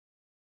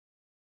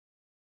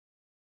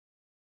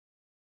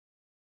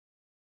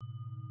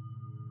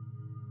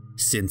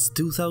Since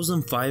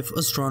 2005,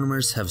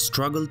 astronomers have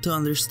struggled to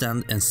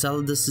understand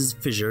Enceladus's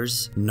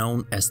fissures,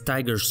 known as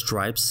tiger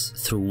stripes,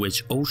 through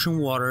which ocean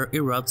water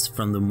erupts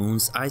from the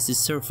moon's icy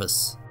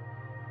surface.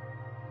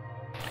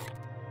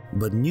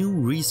 But new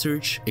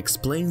research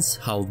explains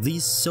how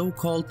these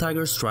so-called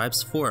tiger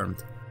stripes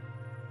formed.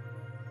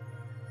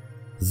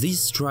 These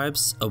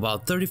stripes,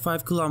 about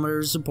 35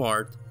 kilometers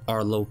apart,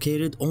 are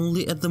located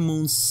only at the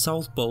moon's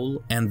south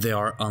pole, and they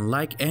are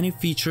unlike any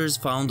features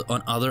found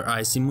on other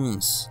icy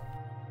moons.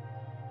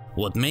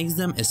 What makes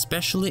them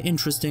especially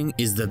interesting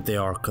is that they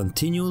are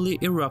continually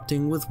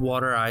erupting with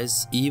water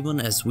ice even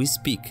as we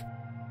speak.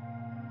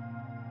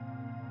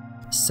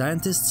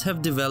 Scientists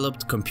have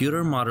developed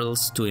computer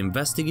models to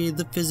investigate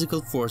the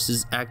physical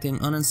forces acting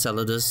on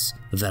Enceladus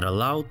that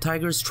allow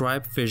tiger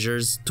stripe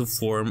fissures to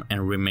form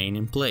and remain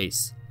in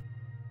place.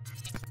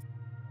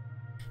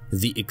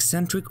 The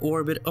eccentric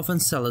orbit of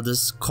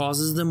Enceladus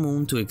causes the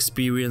moon to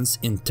experience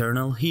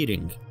internal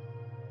heating.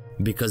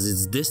 Because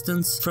its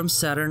distance from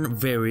Saturn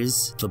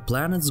varies, the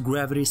planet's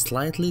gravity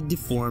slightly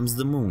deforms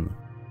the moon.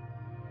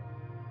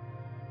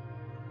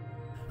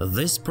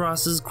 This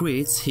process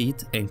creates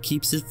heat and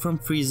keeps it from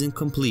freezing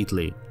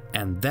completely,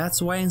 and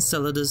that's why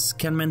Enceladus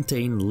can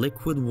maintain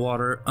liquid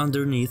water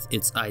underneath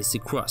its icy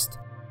crust.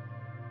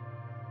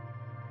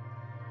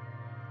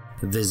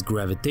 This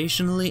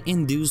gravitationally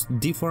induced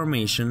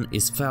deformation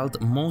is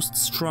felt most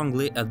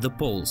strongly at the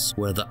poles,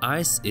 where the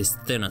ice is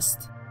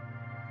thinnest.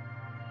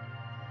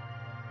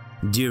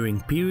 During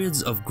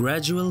periods of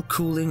gradual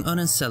cooling on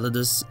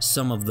Enceladus,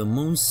 some of the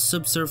moon's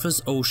subsurface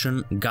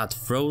ocean got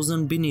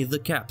frozen beneath the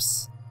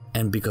caps.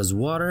 And because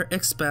water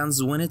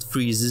expands when it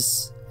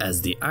freezes,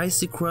 as the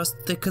icy crust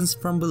thickens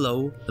from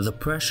below, the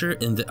pressure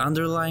in the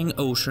underlying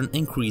ocean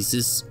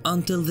increases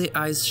until the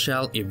ice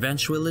shell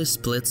eventually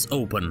splits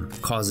open,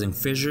 causing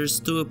fissures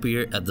to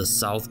appear at the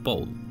South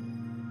Pole.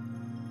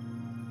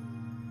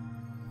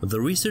 The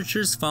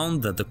researchers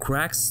found that the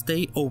cracks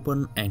stay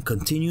open and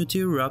continue to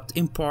erupt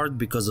in part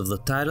because of the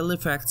tidal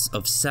effects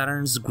of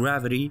Saturn's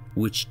gravity,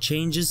 which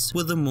changes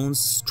with the moon's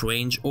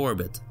strange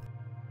orbit.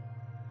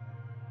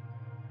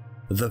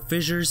 The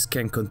fissures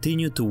can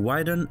continue to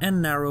widen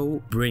and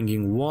narrow,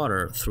 bringing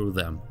water through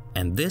them,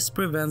 and this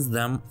prevents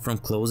them from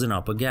closing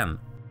up again.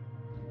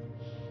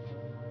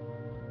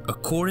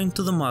 According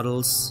to the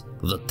models,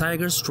 the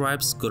tiger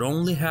stripes could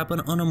only happen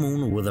on a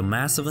moon with a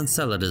mass of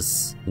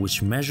Enceladus,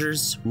 which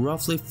measures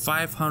roughly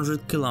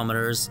 500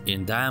 kilometers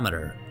in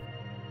diameter.